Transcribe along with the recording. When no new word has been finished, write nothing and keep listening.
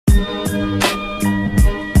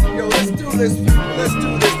Let's do this.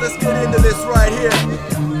 Let's get into this right here.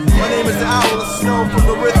 My name is the Owl of Snow from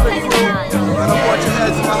the Rhythmicru. Got a bunch of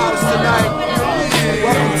heads in the house tonight.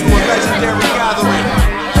 Welcome to a legendary gathering.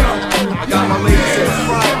 I got my ladies in the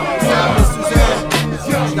front. Miss Suzanne.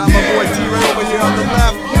 Got my boy D-Ray over here on the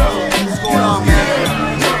left. What's going on, man?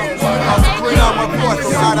 About to bring out my boy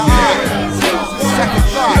from Eye to Eye. Second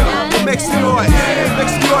Thought. Make some noise. Make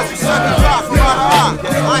some noise for Second Thought from Eye to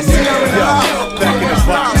Eye. I see her in the house. Back in the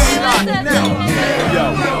box.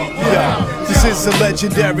 Yo, this is a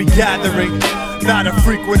legendary gathering, not a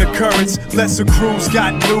frequent occurrence. Lesser crews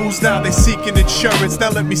got news, now they seeking insurance. Now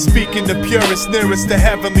let me speak in the purest, nearest the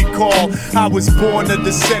heavenly call. I was born a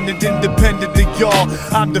descendant, independent of y'all.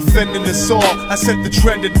 I'm defending us all, I set the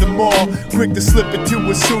trend in the mall. Quick to slip it to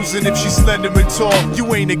a Susan if she's slender and tall.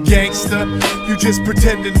 You ain't a gangster, you just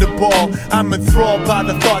pretending to ball. I'm enthralled by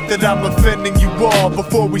the thought that I'm offending you all.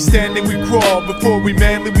 Before we standing we crawl, before we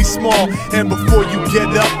manly we small. And before you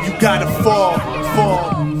get up you gotta fall,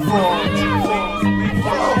 fall, fall.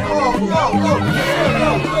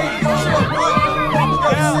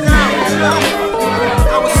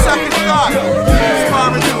 That was Second Thought.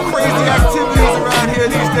 Inspiring some crazy activities around here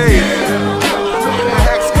these days. The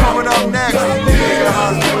heck's coming up next.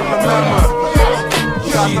 Remember,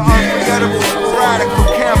 got the unforgettable Sporadic from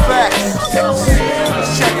Camp X.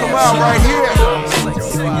 Let's check them out right here.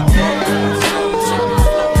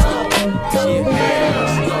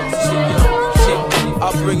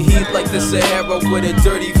 Bring heat like the Sahara with a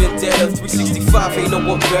dirty vendetta. 365 ain't no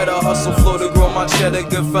one better. Hustle flow to grow my cheddar.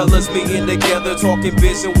 Good fellas meeting together, talking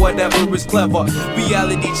biz and whatever is clever.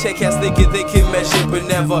 Reality check has thinking they can measure but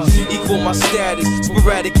never equal my status.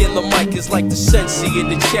 Sporadic in the mic is like the Sensi in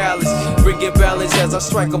the chalice. Bringing balance as I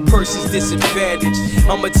strike a person's disadvantage.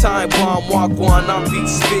 I'm a time bomb, walk on. I beat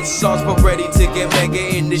spit songs but ready to get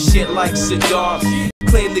mega in the shit like Saddam.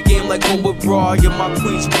 Claim the game like one with raw. You're my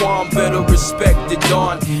queen's pawn, better respect the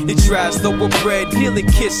dawn. It drives thoroughbred, healing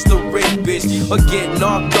kiss the rape bitch. Or get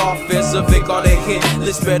knocked off as a Vic on a hit.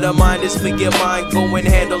 Let's better mind this, me and mine. Go and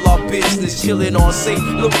handle our business. Chillin' on St.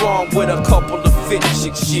 Laurent with a couple of fit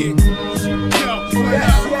chick shit.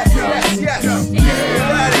 Yes.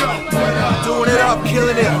 Doing it up,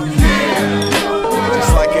 killing it.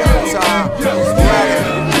 Just like every time. Sporadic,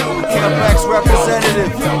 Camp X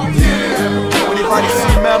representative. Anybody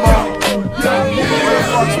see Memo? Where the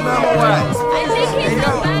fuck's Memo at? Hey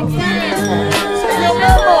yo,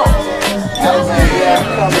 Memo! Yeah, I'm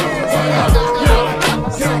coming.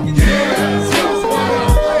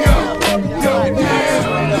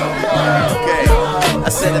 Okay, I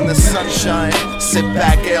said in the sunshine, sit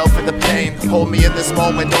back, ale for the pain. Hold me in this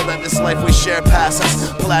moment, don't let this life we share pass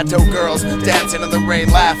us. Plateau girls, dancing in the rain,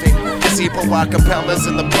 laughing. Gazebo acapellas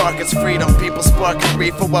in the park, it's freedom. People sparking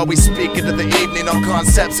reefer while we speak into the evening on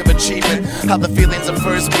concepts of achievement. How the feelings of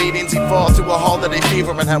first meetings evolve to a holiday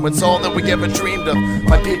fever, and how it's all that we ever dreamed of.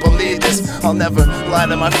 My people need this, I'll never lie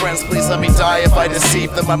to my friends. Please let me die if I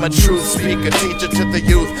deceive them. I'm a truth speaker, teacher to the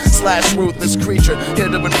youth / ruthless creature. Here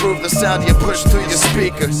to improve the sound you push through your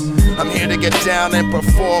speakers. I'm here to get down and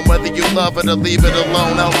perform. Whether you love it or leave it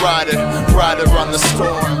alone, I'll ride it on the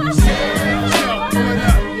storm.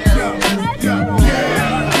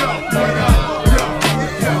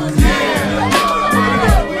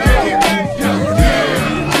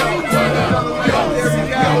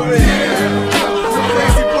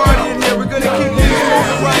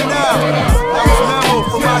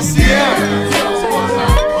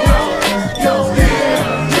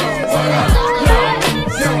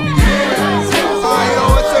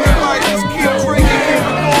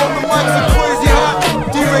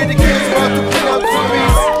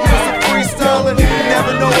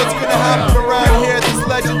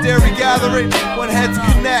 One heads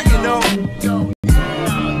connect.